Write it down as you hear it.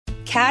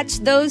Catch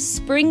those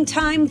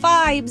springtime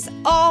vibes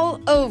all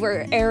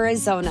over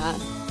Arizona.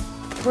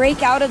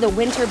 Break out of the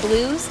winter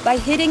blues by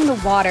hitting the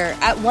water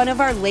at one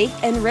of our lake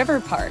and river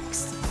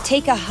parks.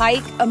 Take a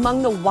hike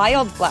among the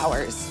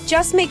wildflowers.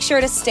 Just make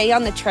sure to stay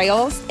on the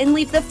trails and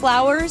leave the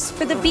flowers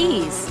for the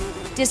bees.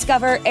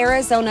 Discover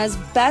Arizona's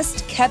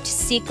best kept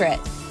secret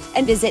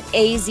and visit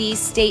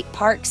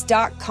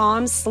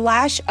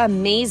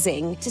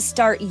azstateparks.com/amazing to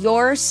start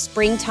your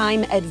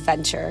springtime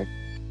adventure.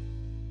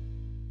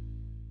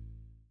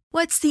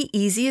 What's the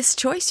easiest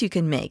choice you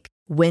can make?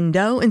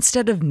 Window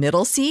instead of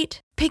middle seat?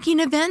 Picking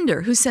a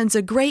vendor who sends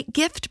a great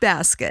gift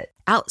basket?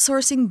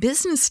 Outsourcing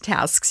business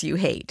tasks you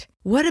hate?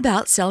 What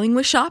about selling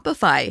with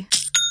Shopify?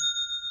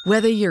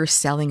 Whether you're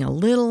selling a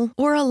little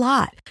or a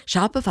lot,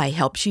 Shopify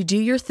helps you do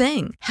your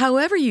thing,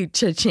 however you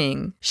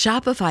cha-ching.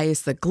 Shopify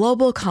is the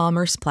global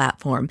commerce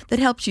platform that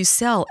helps you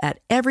sell at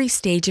every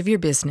stage of your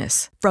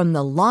business. From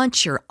the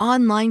launch your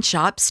online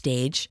shop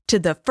stage to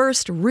the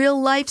first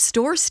real-life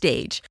store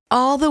stage,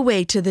 all the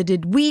way to the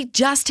did we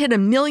just hit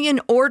 1 million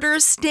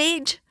orders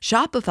stage.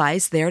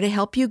 Shopify's there to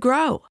help you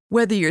grow.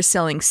 Whether you're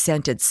selling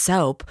scented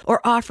soap or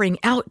offering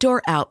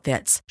outdoor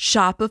outfits,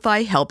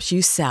 Shopify helps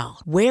you sell.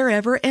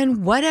 Wherever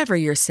and whatever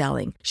you're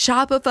selling,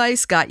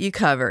 Shopify's got you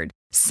covered.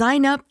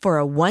 Sign up for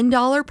a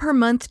 $1 per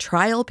month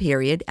trial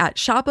period at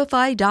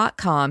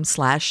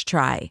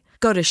shopify.com/try.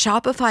 Go to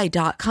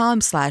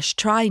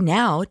shopify.com/try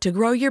now to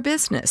grow your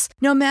business,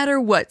 no matter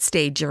what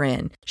stage you're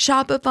in.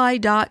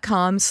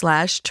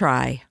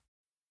 Shopify.com/try.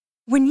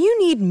 When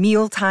you need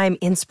mealtime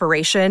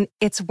inspiration,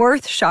 it's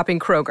worth shopping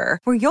Kroger,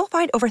 where you'll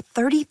find over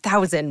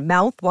 30,000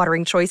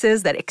 mouth-watering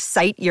choices that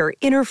excite your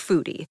inner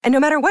foodie. And no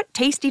matter what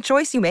tasty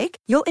choice you make,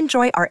 you'll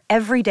enjoy our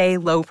everyday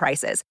low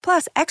prices,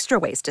 plus extra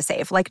ways to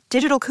save, like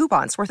digital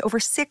coupons worth over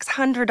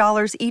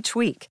 $600 each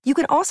week. You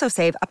can also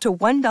save up to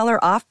 $1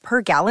 off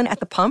per gallon at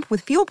the pump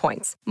with fuel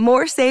points.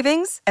 More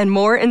savings and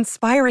more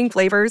inspiring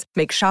flavors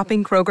make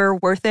shopping Kroger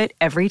worth it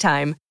every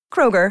time.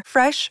 Kroger,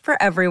 fresh for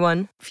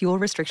everyone. Fuel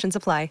restrictions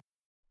apply.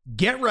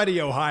 Get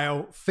ready,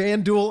 Ohio.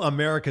 FanDuel,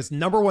 America's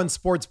 #1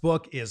 sports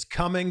book, is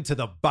coming to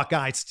the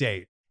Buckeye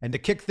State. And to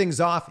kick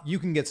things off, you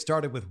can get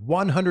started with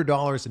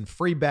 $100 in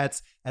free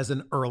bets as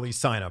an early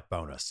sign-up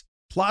bonus.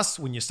 Plus,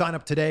 when you sign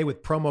up today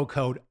with promo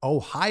code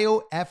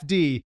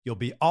OhioFD, you'll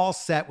be all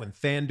set when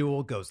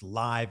FanDuel goes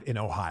live in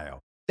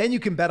Ohio. Then you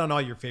can bet on all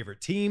your favorite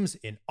teams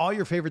in all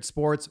your favorite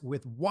sports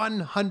with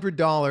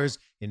 $100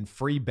 in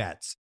free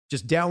bets.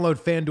 Just download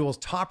FanDuel's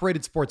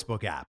top-rated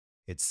sportsbook app.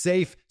 It's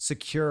safe,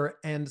 secure,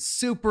 and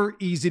super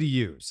easy to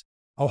use.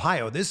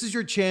 Ohio, this is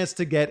your chance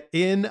to get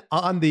in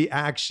on the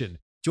action.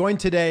 Join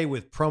today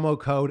with promo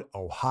code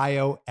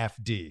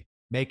OhioFD.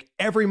 Make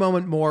every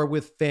moment more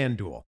with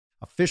FanDuel,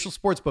 official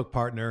sportsbook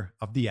partner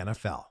of the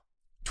NFL.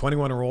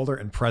 21 or older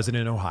and present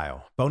in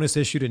Ohio. Bonus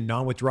issued in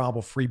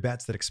non-withdrawable free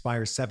bets that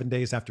expire 7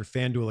 days after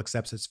FanDuel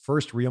accepts its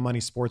first real money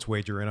sports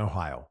wager in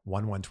Ohio,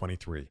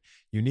 1/1/23.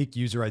 Unique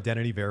user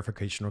identity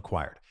verification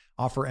required.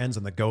 Offer ends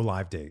on the go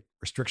live date.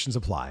 Restrictions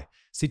apply.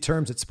 See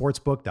terms at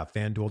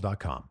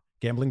sportsbook.fanduel.com.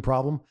 Gambling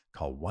problem?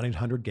 Call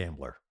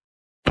 1-800-GAMBLER.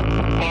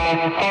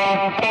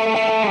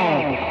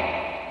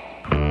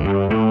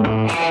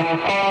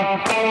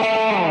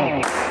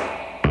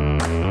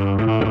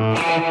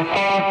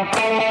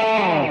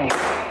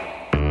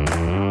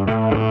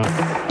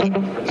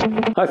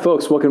 Hi,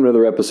 folks. Welcome to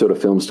another episode of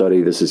Film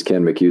Study. This is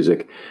Ken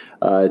McCusick.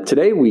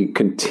 Today, we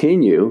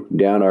continue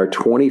down our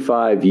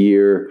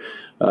 25-year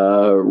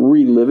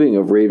reliving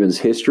of Ravens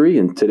history.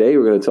 And today,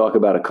 we're going to talk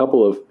about a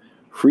couple of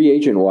free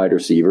agent wide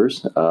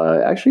receivers.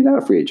 Actually, not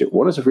a free agent.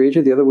 One is a free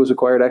agent. The other was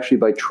acquired actually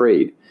by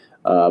trade.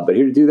 But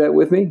here to do that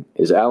with me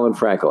is Alan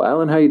Frankel.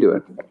 Alan, how you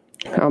doing?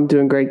 I'm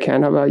doing great,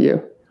 Ken. How about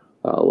you?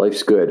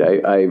 Life's good.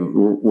 I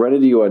run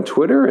into you on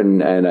Twitter,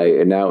 and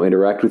I now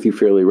interact with you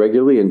fairly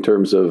regularly in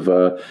terms of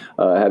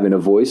having a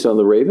voice on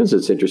the Ravens.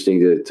 It's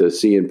interesting to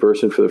see in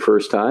person for the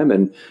first time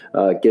and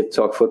get to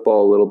talk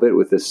football a little bit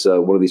with this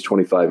one of these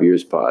 25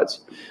 years pods.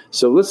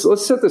 So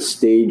let's set the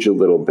stage a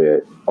little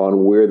bit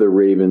on where the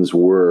Ravens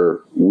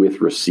were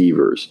with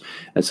receivers.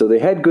 And so they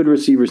had good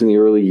receivers in the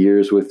early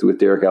years with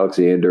Derek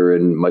Alexander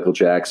and Michael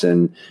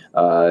Jackson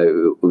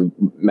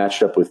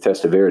matched up with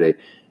Testaverde.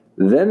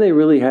 Then they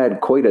really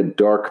had quite a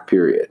dark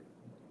period.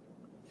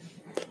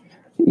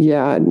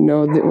 Yeah,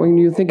 no. When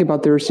you think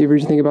about the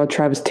receivers, you think about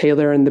Travis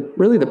Taylor, and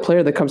the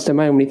player that comes to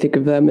mind when you think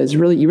of them is you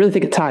really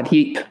think of Todd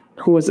Heap,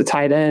 who was the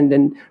tight end,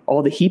 and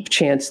all the Heap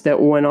chants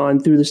that went on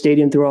through the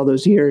stadium through all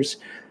those years.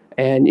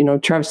 And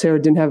Travis Taylor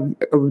didn't have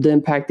the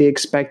impact they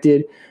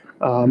expected.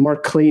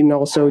 Mark Clayton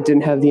also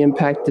didn't have the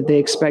impact that they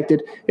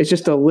expected. It's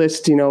just a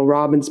list,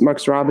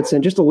 Marcus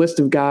Robinson, just a list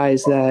of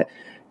guys that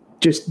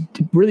just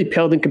really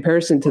paled in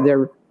comparison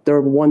to their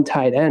one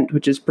tight end,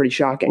 which is pretty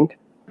shocking.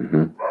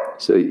 Mm-hmm.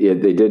 So yeah,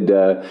 they did.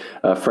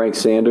 Frank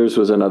Sanders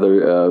was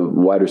another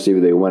wide receiver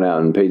they went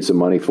out and paid some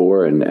money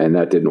for, and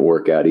that didn't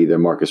work out either.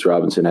 Marcus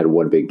Robinson had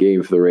one big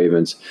game for the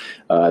Ravens.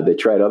 They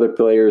tried other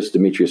players,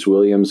 Demetrius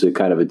Williams, a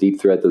kind of a deep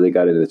threat that they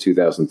got in the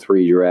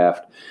 2003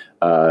 draft.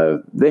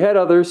 They had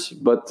others,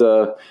 but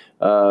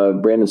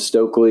Brandon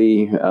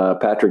Stokely,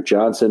 Patrick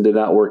Johnson did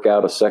not work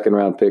out, a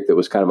second-round pick that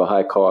was kind of a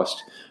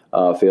high-cost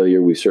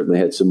failure. We certainly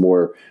had some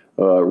more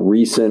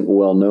recent,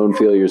 well-known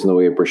failures in the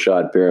way of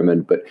Brashad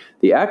Perriman, but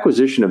the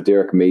acquisition of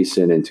Derek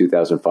Mason in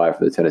 2005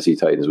 for the Tennessee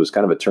Titans was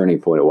kind of a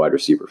turning point at wide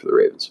receiver for the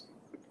Ravens.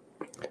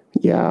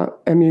 Yeah,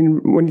 I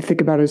mean, when you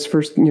think about his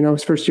first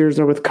years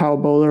there with Kyle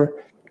Bowler,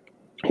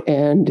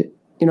 and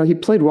he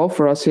played well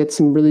for us. He had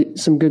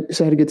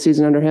had a good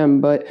season under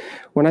him. But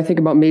when I think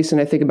about Mason,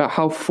 I think about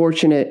how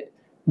fortunate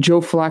Joe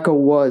Flacco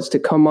was to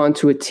come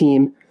onto a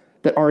team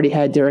that already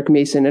had Derek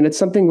Mason, and it's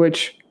something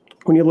which,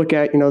 when you look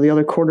at, the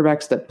other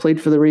quarterbacks that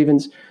played for the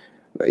Ravens,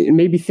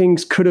 maybe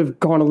things could have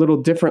gone a little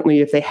differently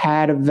if they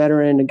had a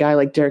veteran, a guy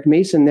like Derek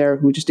Mason there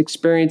who just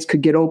experienced,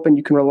 could get open.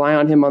 You can rely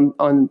on him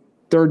on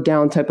third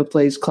down type of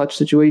plays, clutch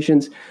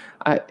situations.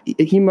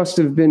 He must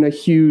have been a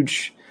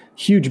huge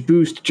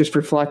boost just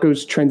for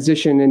Flacco's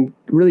transition and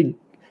really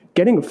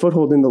getting a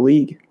foothold in the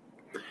league.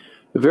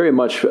 Very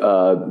much.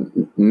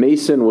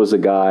 Mason was a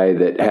guy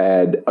that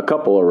had a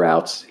couple of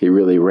routes he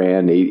really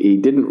ran. He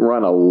didn't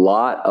run a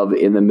lot of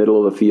in the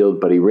middle of the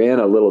field, but he ran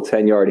a little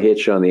 10-yard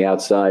hitch on the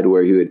outside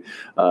where he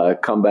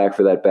would come back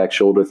for that back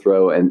shoulder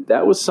throw. And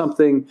that was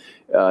something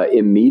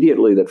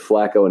immediately that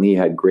Flacco and he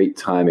had great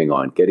timing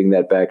on, getting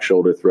that back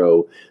shoulder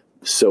throw.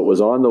 So it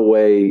was on the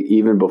way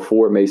even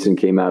before Mason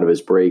came out of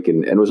his break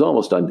and was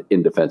almost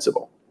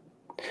indefensible.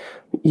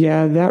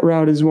 Yeah, that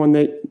route is one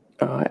that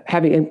I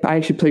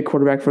actually played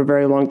quarterback for a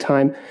very long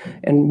time.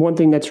 And one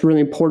thing that's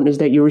really important is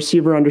that your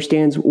receiver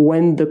understands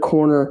when the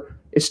corner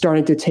is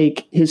starting to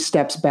take his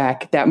steps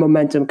back, that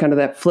momentum, kind of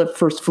that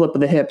first flip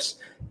of the hips.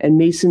 And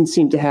Mason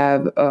seemed to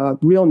have a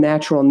real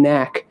natural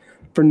knack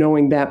for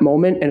knowing that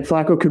moment. And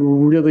Flacco could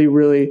really,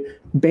 really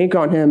bank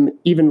on him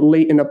even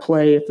late in a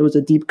play. If there was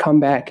a deep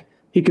comeback,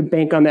 he could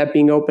bank on that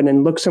being open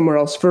and look somewhere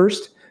else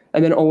first,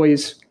 and then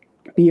always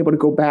be able to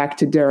go back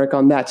to Derek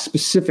on that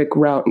specific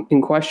route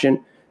in question.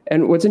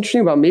 And what's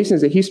interesting about Mason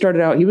is that he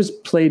started out,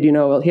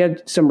 he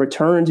had some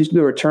returns. He used to be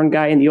a return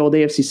guy in the old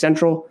AFC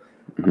Central.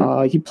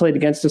 Mm-hmm. He played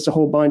against us a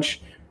whole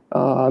bunch.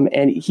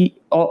 And he,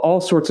 all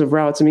sorts of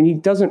routes. I mean, he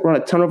doesn't run a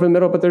ton over the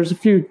middle, but there's a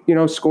few,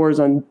 scores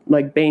on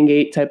like bang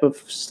 8 type of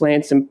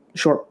slants and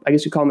short, I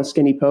guess you call them a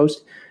skinny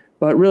post.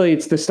 But really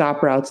it's the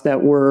stop routes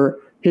that were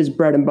his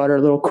bread and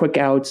butter, little quick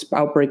outs,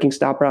 out-breaking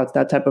stop routes.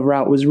 That type of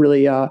route was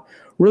really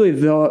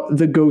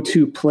the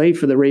go-to play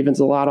for the Ravens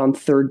a lot on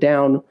third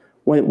down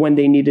when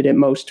they needed it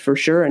most, for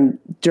sure, and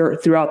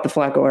throughout the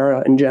Flacco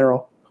era in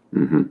general.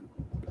 Mm-hmm.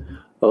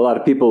 A lot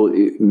of people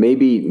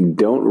maybe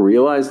don't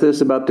realize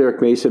this about Derek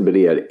Mason, but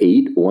he had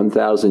 8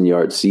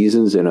 1,000-yard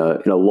seasons in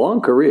a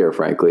long career,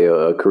 frankly,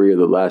 a career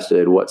that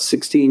lasted,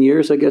 16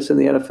 years, I guess, in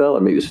the NFL, or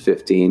maybe it was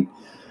 15.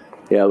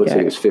 Yeah, it looks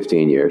like it was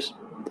 15 years.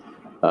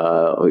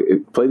 He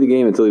played the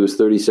game until he was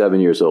 37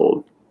 years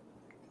old.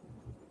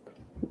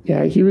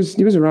 Yeah, he was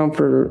around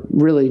for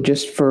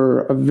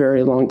a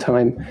very long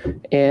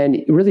time.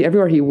 And really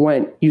everywhere he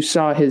went, you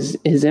saw his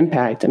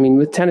impact. I mean,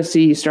 with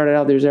Tennessee, he started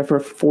out there for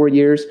 4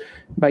 years.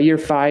 By year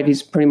 5,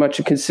 he's pretty much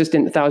a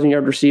consistent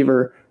 1,000-yard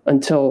receiver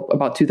until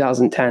about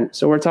 2010.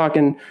 So we're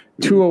talking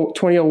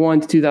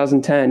 2001 to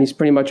 2010. He's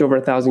pretty much over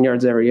 1,000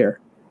 yards every year.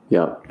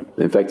 Yeah.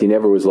 In fact, he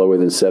never was lower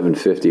than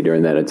 750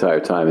 during that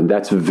entire time. And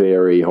that's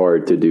very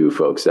hard to do,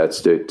 folks.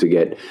 That's to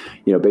get,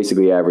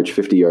 basically average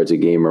 50 yards a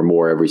game or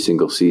more every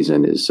single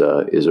season is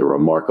a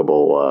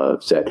remarkable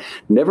set.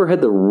 Never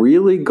had the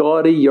really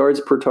gaudy yards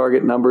per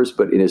target numbers,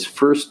 but in his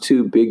first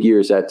 2 big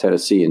years at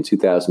Tennessee in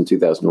 2000,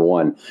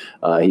 2001,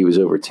 he was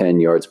over 10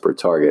 yards per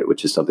target,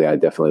 which is something I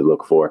definitely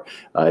look for.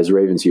 His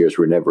Ravens years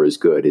were never as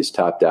good. His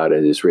topped out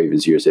at his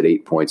Ravens years at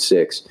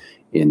 8.6.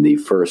 in the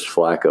first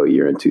Flacco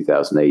year in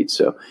 2008.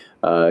 So,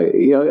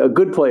 a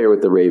good player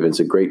with the Ravens,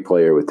 a great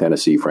player with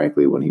Tennessee,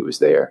 frankly, when he was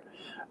there.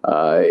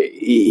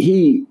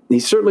 He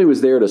certainly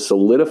was there to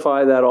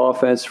solidify that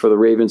offense for the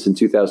Ravens in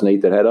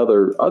 2008 that had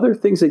other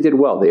things they did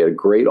well. They had a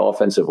great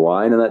offensive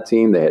line on that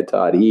team. They had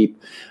Todd Heap.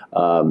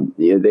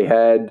 They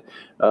had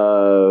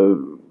a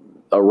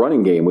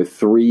running game with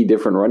 3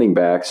 different running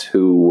backs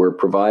who were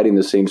providing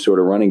the same sort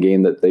of running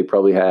game that they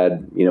probably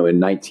had, in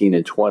 19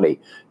 and 20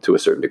 to a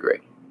certain degree.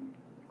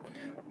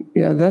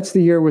 Yeah, that's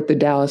the year with the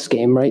Dallas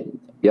game, right?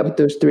 Yep. With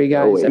those 3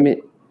 guys. Oh, I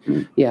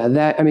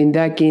mean,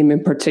 that game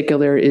in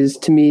particular is,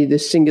 to me, the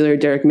singular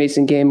Derek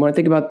Mason game. When I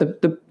think about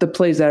the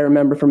plays that I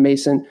remember from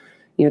Mason,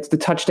 it's the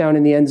touchdown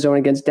in the end zone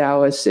against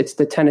Dallas. It's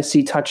the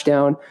Tennessee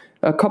touchdown.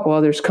 A couple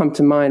others come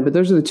to mind, but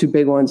those are the 2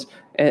 big ones.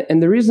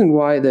 And the reason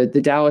why the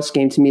Dallas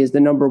game to me is the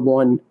number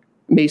 1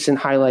 Mason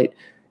highlight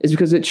is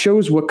because it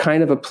shows what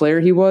kind of a player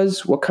he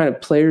was, what kind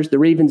of players the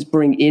Ravens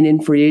bring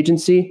in free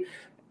agency.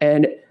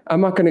 And I'm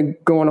not going to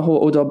go on a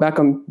whole Odell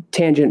Beckham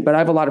tangent, but I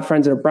have a lot of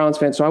friends that are Browns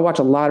fans, so I watch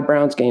a lot of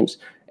Browns games.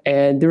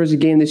 And there was a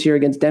game this year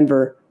against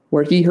Denver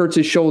where he hurts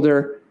his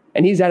shoulder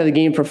and he's out of the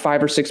game for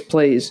 5 or 6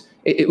 plays.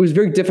 It was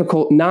very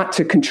difficult not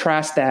to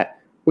contrast that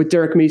with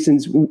Derek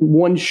Mason's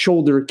one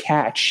shoulder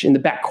catch in the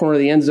back corner of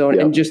the end zone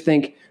and just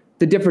think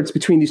the difference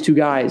between these two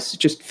guys is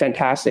just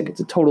fantastic. It's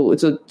a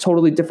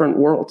totally different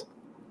world.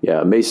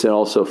 Yeah, Mason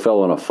also fell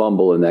on a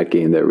fumble in that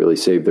game that really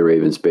saved the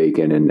Ravens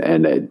bacon,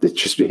 and it's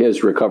just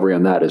his recovery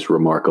on that is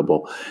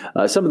remarkable.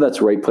 Some of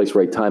that's right place,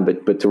 right time,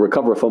 but to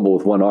recover a fumble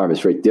with one arm is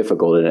very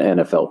difficult in an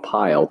NFL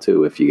pile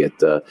too. If you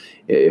get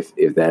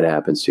if that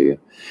happens to you.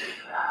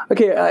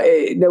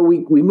 Okay, now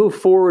we move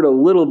forward a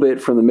little bit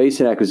from the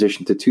Mason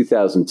acquisition to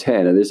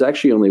 2010, and there's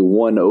actually only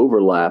one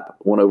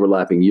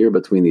overlapping year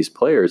between these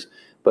players.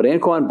 But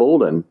Anquan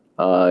Boldin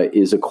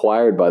is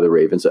acquired by the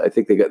Ravens. I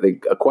think they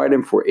acquired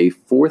him for a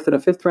 4th and a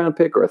 5th round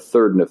pick, or a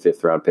 3rd and a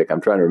 5th round pick. I'm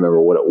trying to remember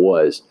what it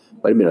was.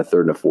 Might have been a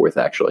 3rd and a 4th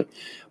actually.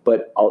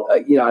 But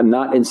a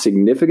not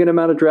insignificant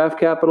amount of draft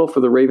capital for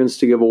the Ravens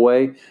to give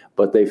away.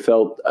 But they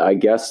felt, I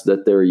guess,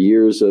 that their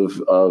years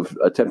of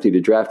attempting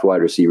to draft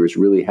wide receivers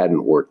really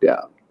hadn't worked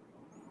out.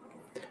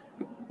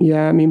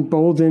 Yeah, I mean,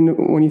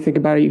 Boldin, when you think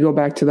about it, you go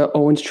back to the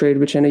Owens trade,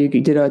 which I know you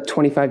did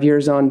 25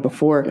 years on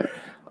before. Yeah.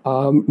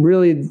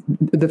 Really,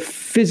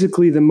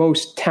 physically the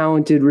most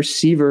talented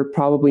receiver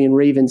probably in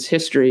Ravens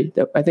history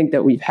that I think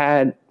that we've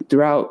had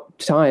throughout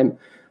time.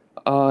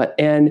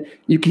 And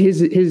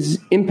his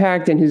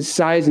impact and his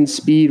size and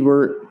speed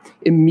were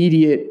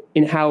immediate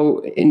in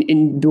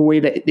the way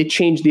that they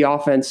changed the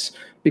offense.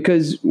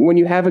 Because when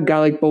you have a guy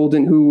like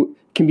Boldin who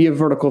can be a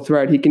vertical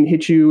threat, he can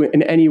hit you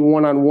in any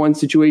one-on-one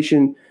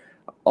situation.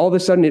 All of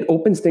a sudden it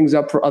opens things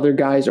up for other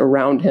guys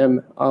around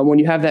him. When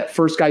you have that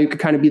first guy who could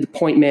kind of be the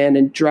point man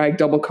and drag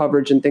double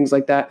coverage and things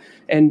like that.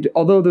 And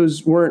although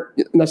those weren't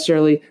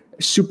necessarily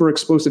super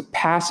explosive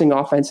passing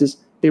offenses,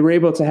 they were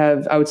able to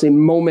have, I would say,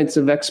 moments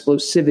of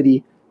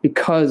explosivity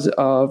because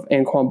of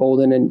Anquan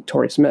Boldin and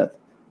Torrey Smith.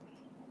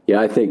 Yeah,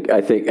 I think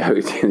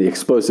the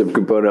explosive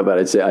component of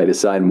it, I'd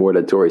assign more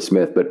to Torrey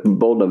Smith, but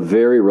Boldin, a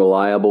very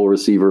reliable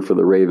receiver for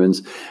the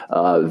Ravens,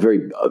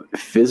 very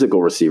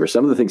physical receiver.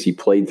 Some of the things he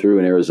played through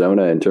in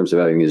Arizona in terms of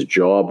having his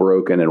jaw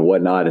broken and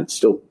whatnot and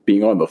still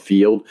being on the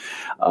field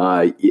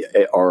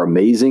are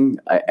amazing.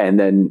 And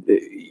then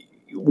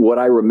what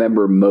I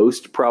remember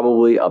most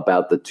probably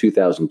about the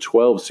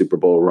 2012 Super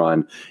Bowl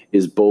run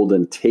is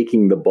Boldin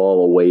taking the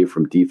ball away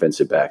from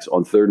defensive backs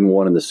on 3rd and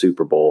 1 in the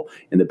Super Bowl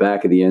in the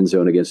back of the end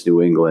zone against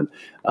New England,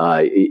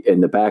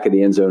 in the back of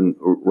the end zone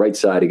right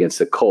side against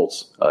the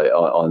Colts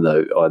on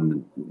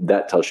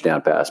that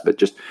touchdown pass. But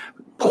just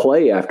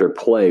play after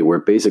play where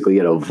basically he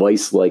had a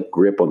vice-like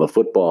grip on the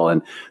football,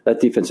 and that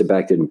defensive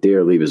back didn't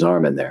dare leave his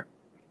arm in there.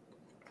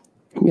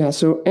 Yeah,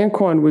 so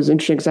Anquan was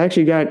interesting because I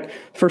actually got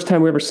first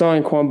time we ever saw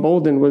Anquan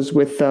Boldin was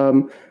with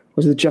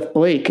Jeff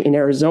Blake in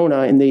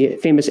Arizona in the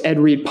famous Ed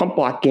Reed pump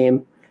block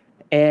game,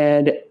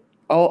 and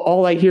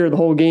all I hear the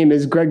whole game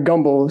is Greg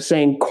Gumbel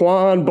saying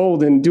Quan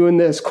Boldin doing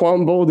this,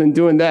 Quan Boldin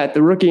doing that,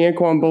 the rookie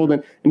Anquan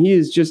Boldin, and he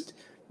is just,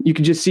 you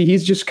could just see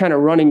he's just kind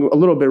of running a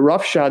little bit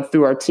roughshod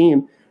through our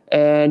team.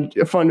 And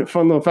a fun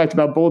little fact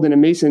about Boldin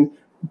and Mason,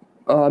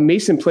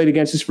 Mason played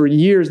against us for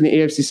years in the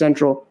AFC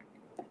Central.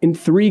 In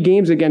 3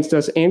 games against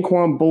us,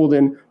 Anquan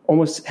Boldin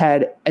almost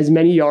had as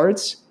many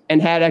yards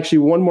and had actually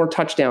one more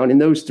touchdown in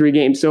those 3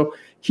 games. So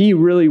he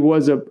really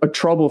was a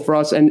trouble for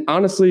us. And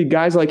honestly,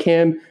 guys like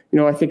him,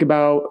 I think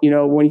about,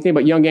 when you think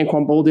about young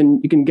Anquan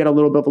Boldin, you can get a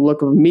little bit of a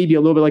look of maybe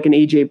a little bit like an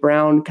A.J.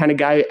 Brown kind of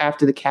guy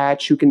after the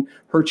catch who can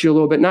hurt you a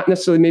little bit. Not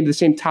necessarily maybe the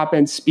same top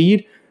end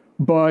speed,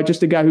 but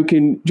just a guy who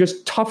can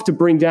just tough to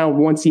bring down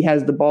once he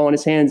has the ball in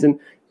his hands. And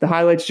the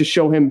highlights just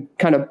show him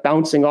kind of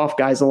bouncing off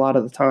guys a lot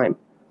of the time.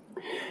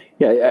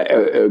 Yeah,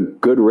 a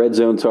good red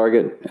zone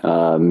target.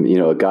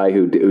 A guy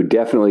who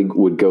definitely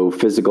would go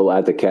physical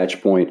at the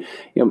catch point.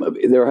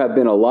 There have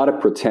been a lot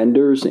of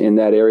pretenders in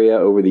that area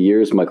over the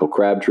years. Michael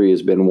Crabtree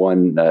has been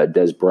one.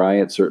 Des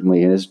Bryant,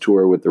 certainly in his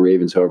tour with the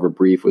Ravens, however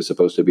brief, was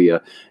supposed to be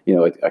a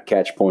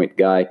catch point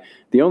guy.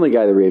 The only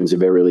guy the Ravens have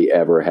really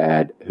ever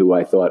had who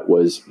I thought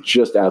was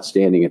just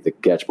outstanding at the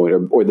catch point,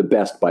 or the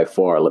best by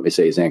far, let me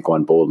say, is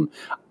Anquan Boldin.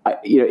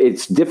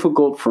 It's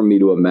difficult for me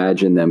to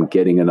imagine them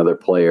getting another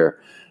player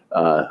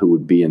who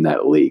would be in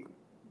that league.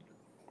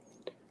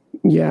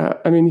 Yeah,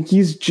 I mean,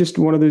 he's just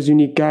one of those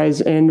unique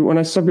guys. And when I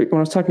was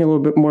talking a little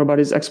bit more about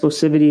his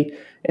explosivity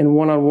and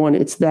one-on-one,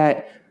 it's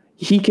that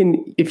he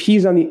can, if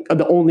he's on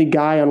the only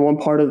guy on one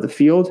part of the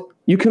field,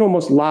 you can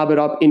almost lob it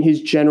up in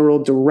his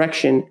general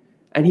direction,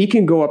 and he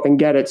can go up and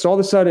get it. So all of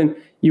a sudden,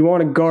 you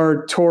want to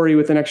guard Torrey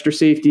with an extra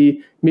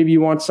safety. Maybe you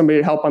want somebody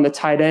to help on the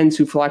tight ends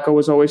who Flacco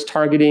was always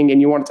targeting,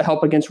 and you want it to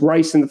help against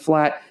Rice in the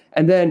flat.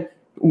 And then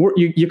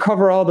you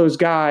cover all those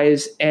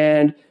guys,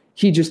 and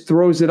he just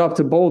throws it up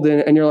to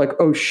Boldin, and you're like,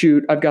 oh,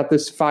 shoot, I've got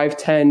this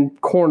 5'10"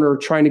 corner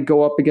trying to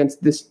go up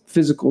against this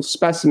physical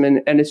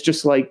specimen, and it's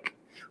just like,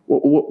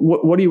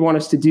 what do you want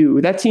us to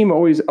do? That team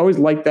always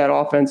liked that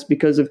offense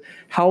because of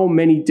how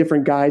many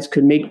different guys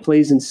could make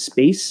plays in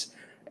space,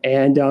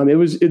 and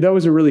that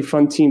was a really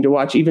fun team to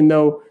watch, even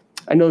though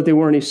I know that they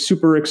weren't a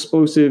super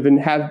explosive and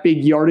have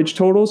big yardage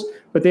totals,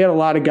 but they had a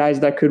lot of guys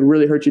that could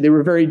really hurt you. They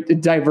were a very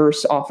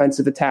diverse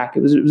offensive attack.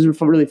 It was a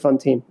really fun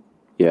team.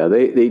 Yeah,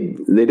 they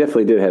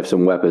definitely did have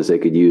some weapons they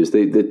could use.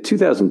 The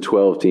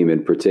 2012 team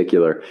in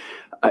particular,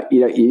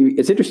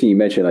 it's interesting you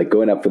mentioned like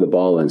going up for the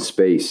ball in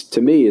space.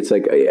 To me, it's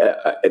like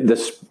the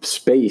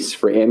space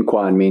for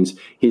Anquan means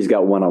he's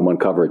got one-on-one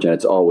coverage, and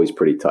it's always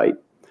pretty tight.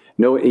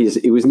 No,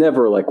 he was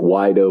never like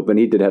wide open.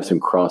 He did have some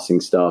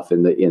crossing stuff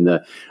in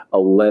the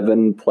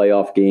 11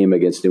 playoff game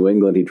against New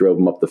England. He drove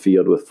him up the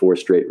field with 4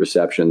 straight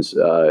receptions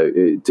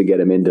to get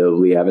him into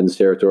Lee Evans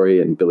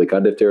territory and Billy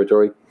Cundiff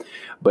territory.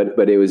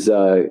 But it was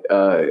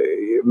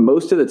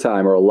most of the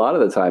time, or a lot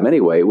of the time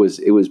anyway, it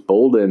was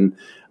Bolden.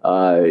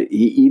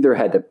 He either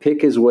had to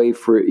pick his way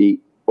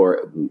free,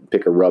 or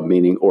pick a rub,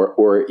 meaning,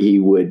 or he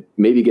would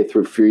maybe get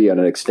through free on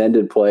an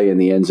extended play in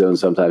the end zone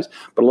sometimes.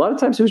 But a lot of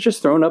times he was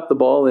just throwing up the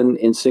ball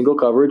in single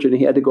coverage, and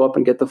he had to go up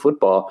and get the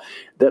football.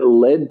 That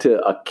led to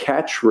a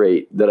catch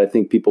rate that I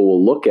think people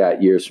will look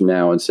at years from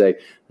now and say,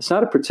 it's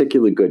not a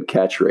particularly good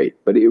catch rate,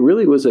 but it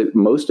really was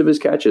most of his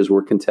catches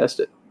were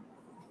contested.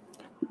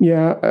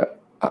 Yeah,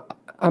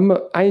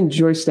 I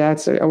enjoy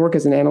stats. I work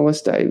as an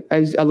analyst. I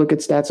look at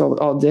stats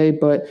all day,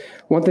 but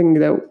one thing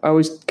that I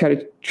always kind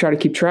of try to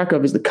keep track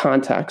of is the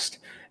context.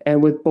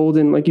 And with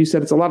Bolden, like you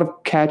said, it's a lot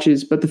of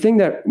catches. But the thing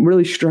that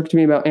really struck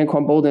me about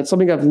Anquan Bolden, it's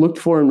something I've looked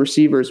for in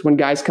receivers when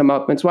guys come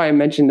up. That's why I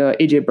mentioned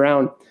A.J.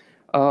 Brown,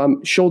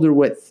 shoulder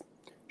width.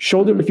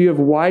 If you have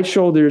wide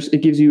shoulders, it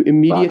gives you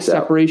immediate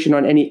separation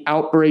on any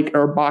outbreak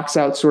or box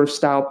out sort of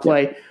style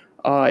play.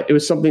 Yeah. It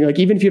was something like,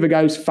 even if you have a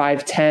guy who's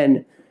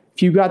 5'10",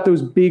 if you got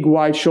those big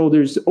wide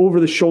shoulders over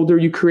the shoulder,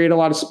 you create a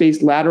lot of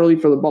space laterally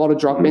for the ball to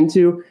drop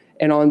into,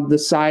 and on the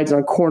sides,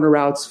 on corner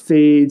routes,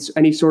 fades,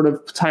 any sort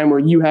of time where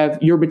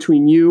you're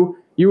between you,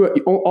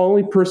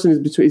 only person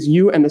is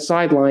you and the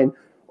sideline,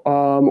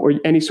 or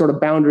any sort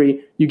of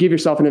boundary, you give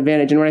yourself an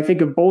advantage. And when I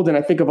think of Bolden,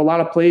 I think of a lot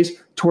of plays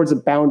towards a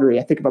boundary.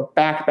 I think of a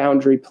back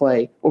boundary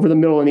play over the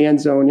middle in the end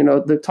zone.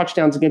 The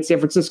touchdowns against San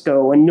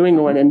Francisco and New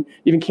England and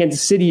even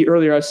Kansas City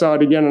earlier. I saw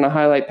it again on a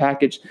highlight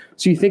package.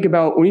 So you think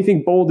about, when you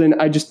think Bolden,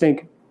 I just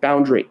think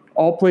boundary.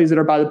 All plays that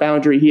are by the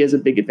boundary, he has a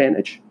big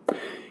advantage.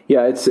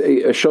 Yeah, it's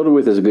a shoulder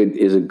width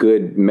is a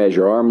good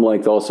measure. Arm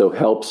length also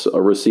helps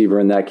a receiver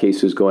in that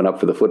case who's going up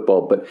for the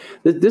football. But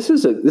this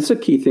is a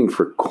key thing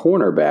for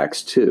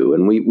cornerbacks too.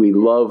 And we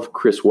love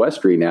Chris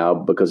Westry now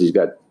because he's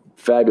got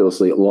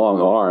fabulously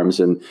long arms,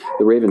 and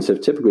the Ravens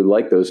have typically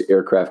liked those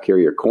aircraft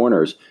carrier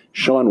corners.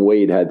 Shaun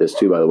Wade had this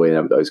too, by the way,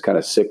 and I was kind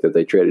of sick that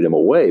they traded him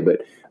away.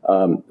 But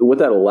what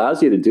that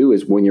allows you to do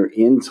is, when you're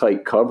in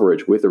tight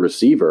coverage with a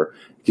receiver,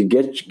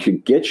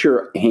 could get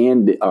your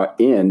hand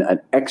in an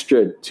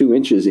extra 2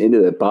 inches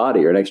into the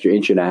body, or an extra 1.5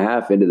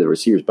 inches into the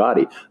receiver's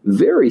body.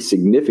 Very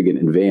significant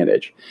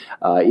advantage.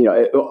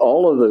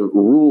 All of the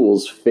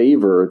rules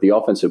favor the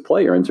offensive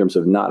player in terms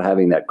of not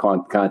having that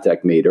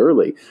contact made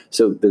early.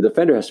 So the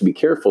defender has to be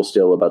careful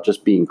still about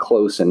just being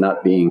close and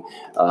not being,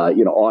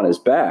 on his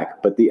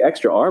back. But the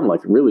extra arm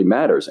length really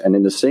matters. And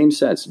in the same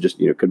sense, just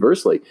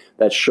conversely,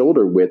 that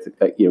shoulder width,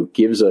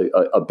 gives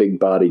a big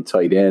body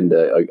tight end,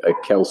 a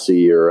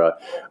Kelsey or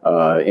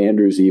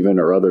Andrews even,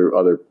 or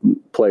other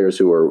players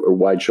who are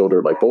wide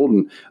shouldered like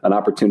Bolden, an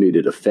opportunity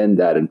to defend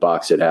that and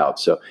box it out.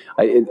 So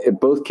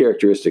both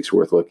characteristics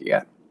worth looking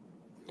at.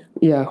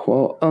 Yeah,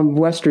 well,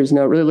 Westry's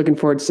now really looking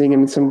forward to seeing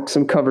him in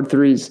some cover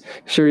threes.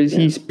 Sure,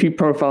 he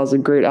profiles a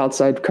great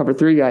outside cover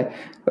 3 guy,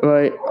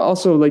 but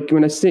also like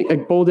when I think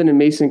like Bolden and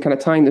Mason, kind of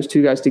tying those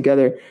two guys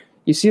together,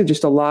 you see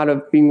just a lot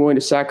of being willing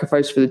to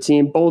sacrifice for the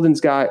team. Bolden's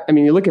got,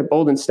 you look at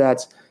Bolden's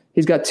stats,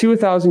 he's got 2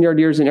 1,000-yard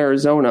years in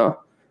Arizona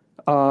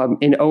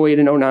in 08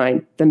 and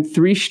 09, then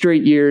 3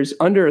 straight years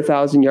under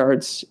 1,000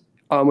 yards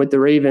with the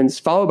Ravens,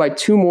 followed by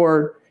 2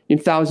 more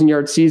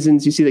 1,000-yard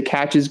seasons. You see the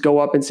catches go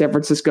up in San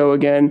Francisco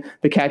again.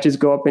 The catches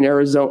go up in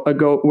Arizona.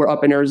 We're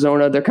up in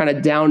Arizona. They're kind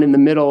of down in the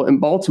middle in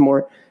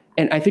Baltimore.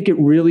 And I think it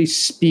really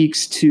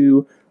speaks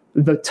to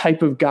the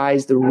type of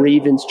guys the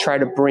Ravens try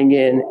to bring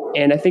in.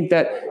 And I think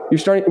that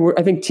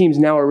I think teams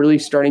now are really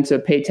starting to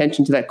pay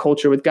attention to that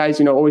culture, with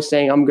guys, always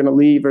saying, I'm going to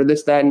leave, or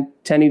this, that, and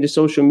tending to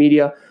social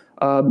media.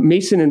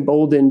 Mason and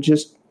Bolden,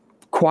 just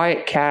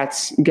quiet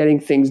cats getting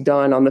things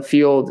done on the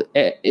field.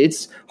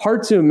 It's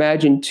hard to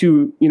imagine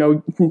to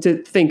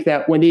think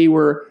that when they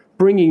were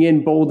bringing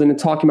in Bolden and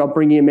talking about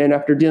bringing him in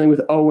after dealing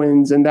with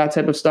Owens and that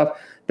type of stuff,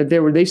 that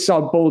they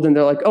saw Bolden,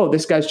 they're like, oh,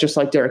 this guy's just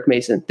like Derek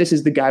Mason. This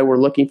is the guy we're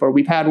looking for.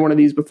 We've had one of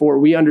these before.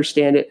 We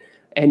understand it.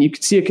 And you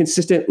can see a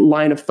consistent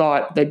line of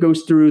thought that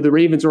goes through the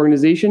Ravens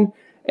organization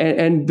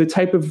and the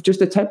type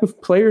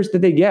of players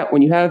that they get.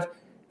 When you have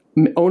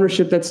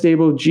ownership that's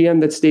stable,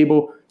 GM that's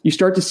stable, you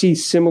start to see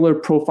similar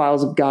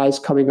profiles of guys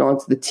coming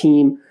onto the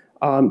team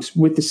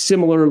with the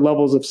similar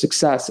levels of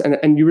success.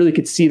 And you really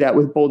could see that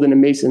with Bolden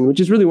and Mason, which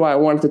is really why I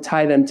wanted to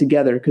tie them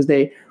together, because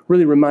they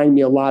really remind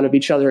me a lot of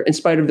each other in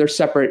spite of their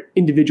separate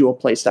individual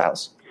play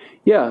styles.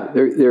 Yeah,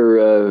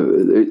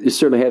 they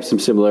certainly have some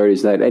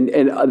similarities in that.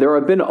 And there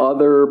have been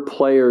other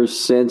players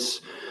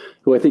since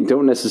who I think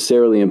don't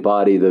necessarily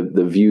embody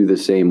the view the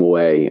same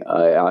way.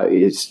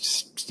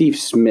 It's Steve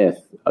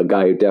Smith, a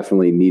guy who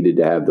definitely needed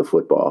to have the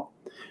football.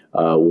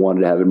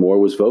 Wanted to have it more,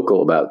 was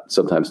vocal about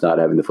sometimes not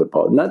having the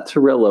football. Not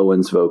Terrell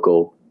Owens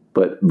vocal,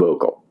 but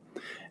vocal.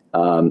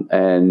 But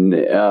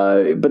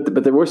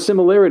there were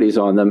similarities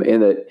on them in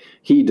that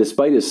he,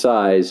 despite his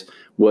size,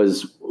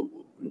 was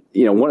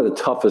one of the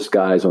toughest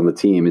guys on the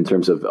team in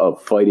terms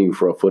of fighting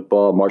for a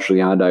football. Marshall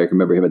Yonda, I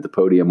remember him at the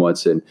podium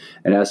once and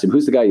asked him,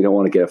 who's the guy you don't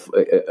want to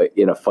get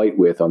in a fight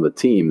with on the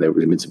team? There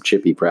would have been some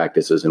chippy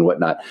practices and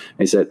whatnot. And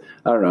he said,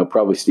 I don't know,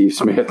 probably Steve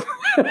Smith.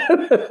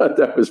 I thought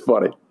that was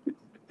funny.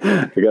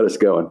 I got us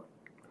going.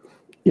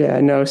 Yeah,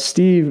 no,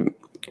 Steve.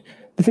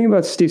 The thing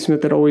about Steve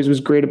Smith that always was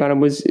great about him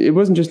was it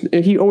wasn't just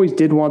he always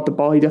did want the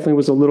ball. He definitely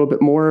was a little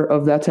bit more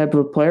of that type of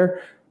a player,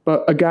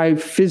 but a guy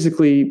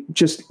physically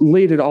just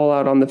laid it all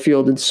out on the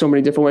field in so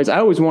many different ways. I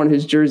always wanted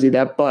his jersey,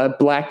 that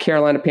black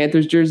Carolina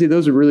Panthers jersey.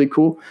 Those are really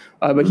cool.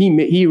 But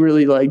he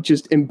really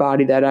just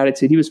embodied that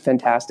attitude. He was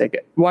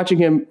fantastic. Watching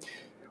him,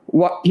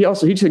 he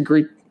just had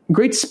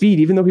great speed.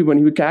 Even though when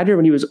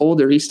he was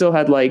older, he still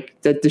had like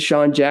that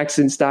Deshaun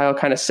Jackson style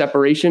kind of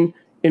separation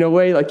in a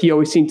way. Like he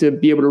always seemed to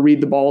be able to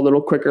read the ball a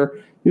little quicker.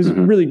 He was a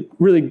really,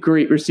 really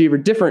great receiver,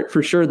 different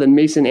for sure than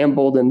Mason and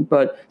Bolden,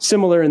 but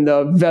similar in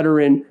the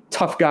veteran,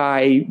 tough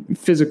guy,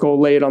 physical,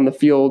 lay it on the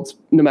field,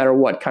 no matter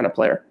what kind of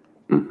player.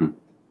 Mm-hmm.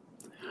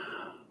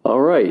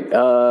 All right.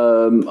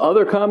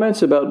 Other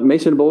comments about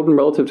Mason Bolden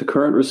relative to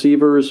current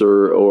receivers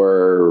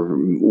or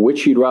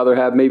which you'd rather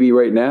have maybe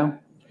right now?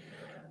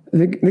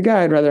 The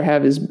guy I'd rather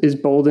have is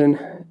Bolden.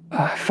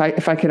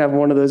 If I could have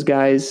one of those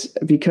guys,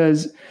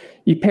 because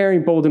you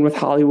pairing Bolden with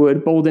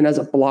Hollywood, Bolden as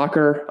a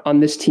blocker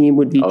on this team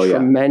would be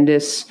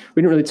tremendous. Yeah.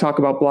 We didn't really talk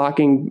about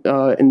blocking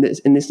in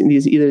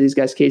either of these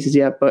guys' cases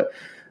yet, but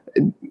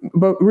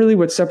really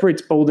what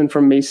separates Bolden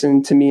from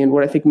Mason to me, and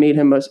what I think made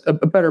him a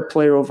better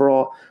player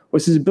overall,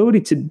 was his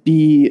ability to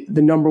be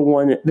the number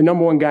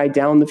one guy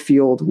down the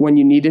field when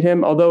you needed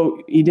him.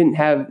 Although he didn't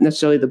have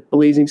necessarily the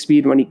blazing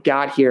speed when he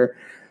got here,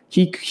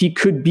 he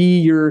could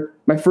be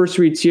my first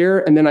reads here,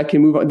 and then I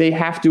can move on. They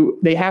have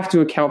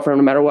to account for him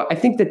no matter what. I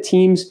think the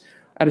teams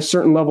at a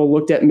certain level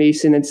looked at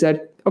Mason and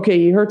said, okay,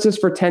 he hurts us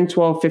for 10,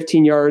 12,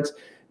 15 yards.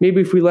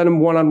 Maybe if we let him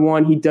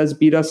one-on-one, he does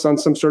beat us on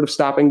some sort of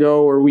stop and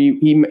go, or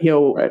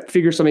he'll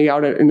figure something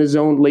out in his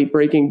own late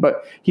breaking,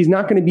 but he's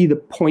not going to be the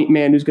point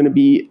man who's going to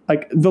be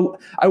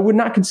I would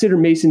not consider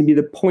Mason to be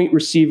the point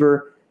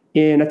receiver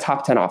in a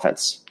top 10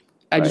 offense.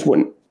 I just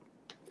wouldn't.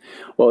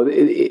 Well,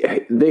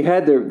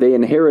 they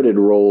inherited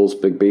roles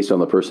based on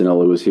the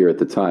personnel who was here at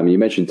the time. You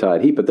mentioned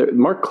Todd Heap, but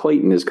Mark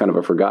Clayton is kind of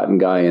a forgotten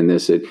guy in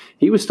this.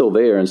 He was still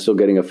there and still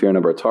getting a fair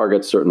number of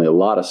targets, certainly a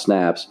lot of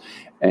snaps.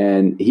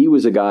 And he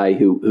was a guy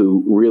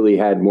who really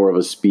had more of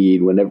a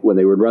speed. When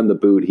they would run the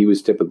boot, he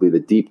was typically the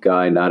deep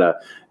guy, not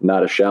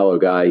a shallow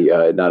guy,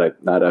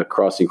 not a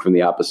crossing from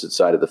the opposite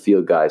side of the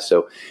field guy.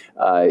 So,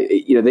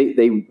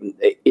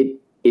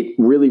 it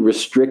really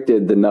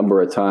restricted the number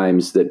of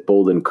times that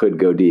Bolden could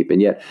go deep. And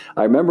yet,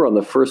 I remember on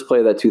the first play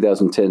of that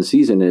 2010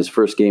 season, in his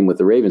first game with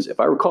the Ravens, if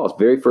I recall, his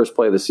very first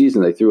play of the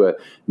season, they threw a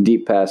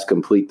deep pass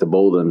complete to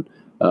Bolden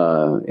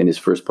in his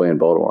first play in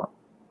Baltimore.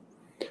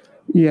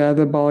 Yeah,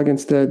 the ball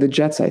against the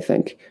Jets, I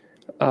think.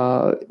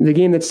 The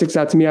game that sticks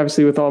out to me,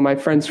 obviously, with all my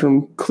friends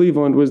from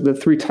Cleveland, was the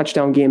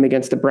 3-touchdown game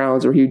against the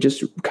Browns, where he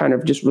just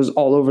was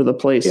all over the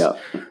place. Yeah.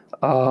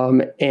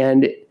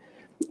 And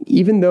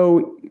even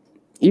though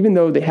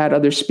they had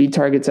other speed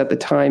targets at the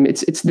time,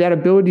 it's that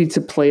ability to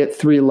play at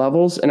three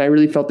levels, and I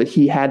really felt that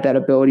he had that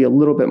ability a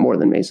little bit more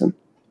than Mason.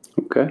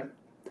 Okay.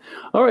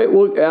 All right.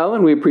 Well,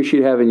 Alan, we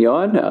appreciate having you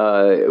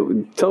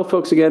on. Tell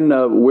folks again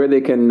where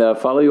they can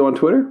follow you on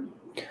Twitter.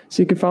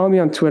 So you can follow me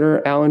on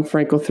Twitter, Alan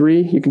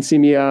Frankel3. You can see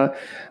me.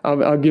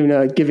 I'll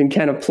giving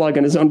Ken a plug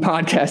on his own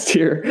podcast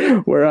here,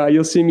 where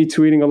you'll see me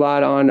tweeting a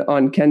lot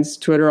on Ken's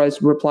Twitter. I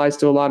replies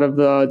to a lot of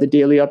the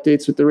daily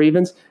updates with the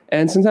Ravens,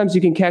 and sometimes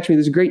you can catch me.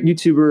 There's a great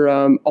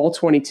YouTuber,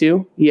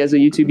 All22. He has a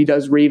YouTube. He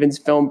does Ravens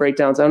film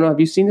breakdowns. I don't know. Have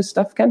you seen his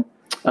stuff, Ken?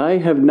 I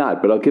have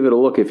not, but I'll give it a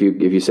look if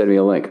you send me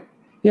a link.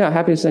 Yeah,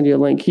 happy to send you a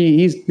link.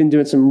 He's been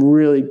doing some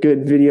really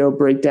good video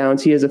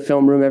breakdowns. He has a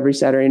film room every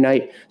Saturday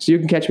night, so you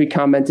can catch me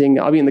commenting.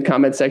 I'll be in the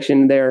comment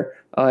section there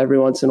every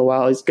once in a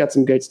while. He's got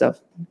some great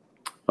stuff.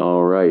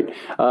 All right.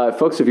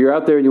 Folks, if you're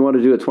out there and you want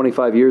to do a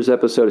 25 years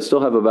episode, I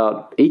still have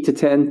about 8 to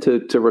 10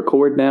 to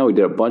record now. We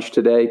did a bunch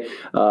today.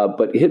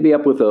 But hit me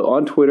up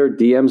on Twitter.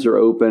 DMs are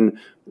open.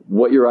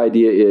 What your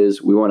idea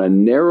is. We want to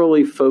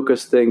narrowly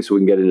focus things so we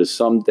can get into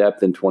some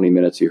depth in 20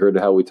 minutes. You heard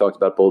how we talked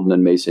about Bolden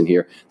and Mason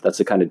here. That's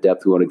the kind of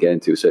depth we want to get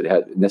into. So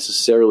it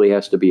necessarily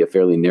has to be a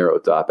fairly narrow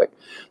topic.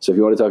 So if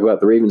you want to talk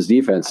about the Ravens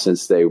defense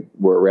since they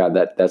were around,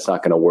 that's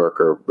not going to work.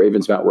 Or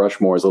Ravens Mount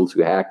Rushmore is a little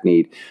too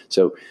hackneyed.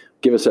 So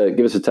give us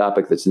a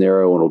topic that's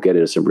narrow, and we'll get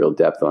into some real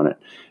depth on it.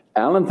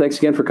 Alan, thanks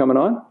again for coming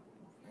on.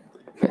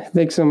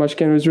 Thanks so much,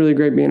 Ken. It was really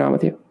great being on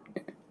with you.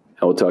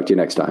 And we'll talk to you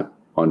next time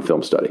on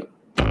Film Study.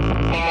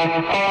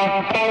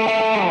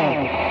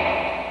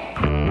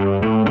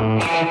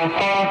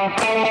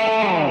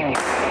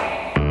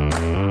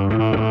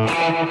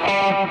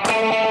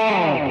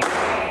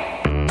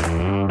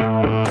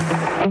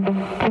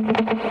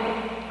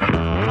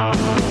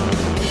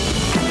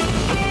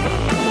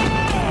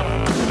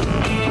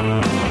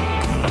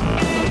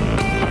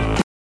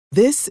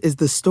 This is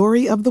the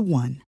story of the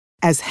one.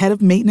 As head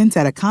of maintenance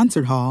at a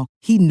concert hall,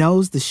 he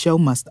knows the show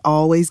must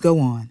always go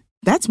on.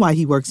 That's why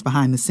he works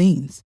behind the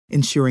scenes,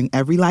 ensuring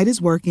every light is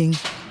working,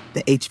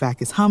 the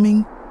HVAC is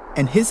humming,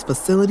 and his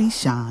facility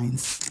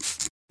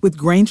shines. With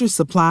Grainger's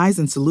supplies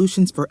and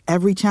solutions for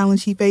every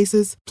challenge he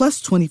faces,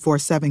 plus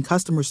 24/7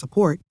 customer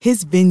support,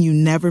 his venue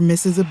never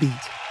misses a beat.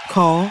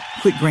 Call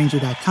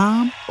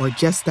quickgrainger.com or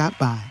just stop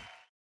by.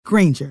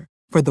 Grainger,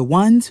 for the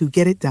ones who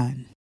get it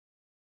done.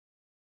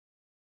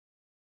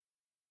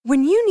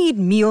 When you need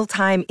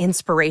mealtime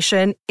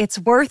inspiration, it's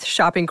worth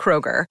shopping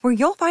Kroger, where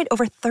you'll find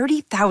over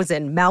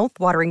 30,000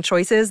 mouth-watering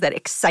choices that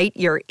excite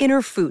your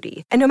inner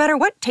foodie. And no matter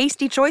what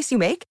tasty choice you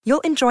make,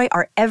 you'll enjoy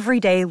our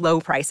everyday low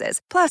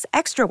prices, plus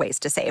extra ways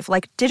to save,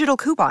 like digital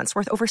coupons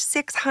worth over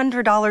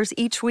 $600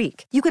 each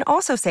week. You can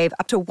also save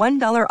up to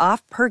 $1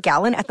 off per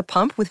gallon at the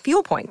pump with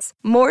fuel points.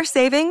 More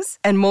savings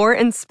and more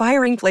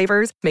inspiring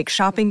flavors make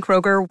shopping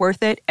Kroger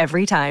worth it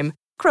every time.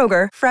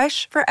 Kroger,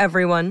 fresh for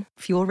everyone.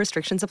 Fuel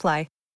restrictions apply.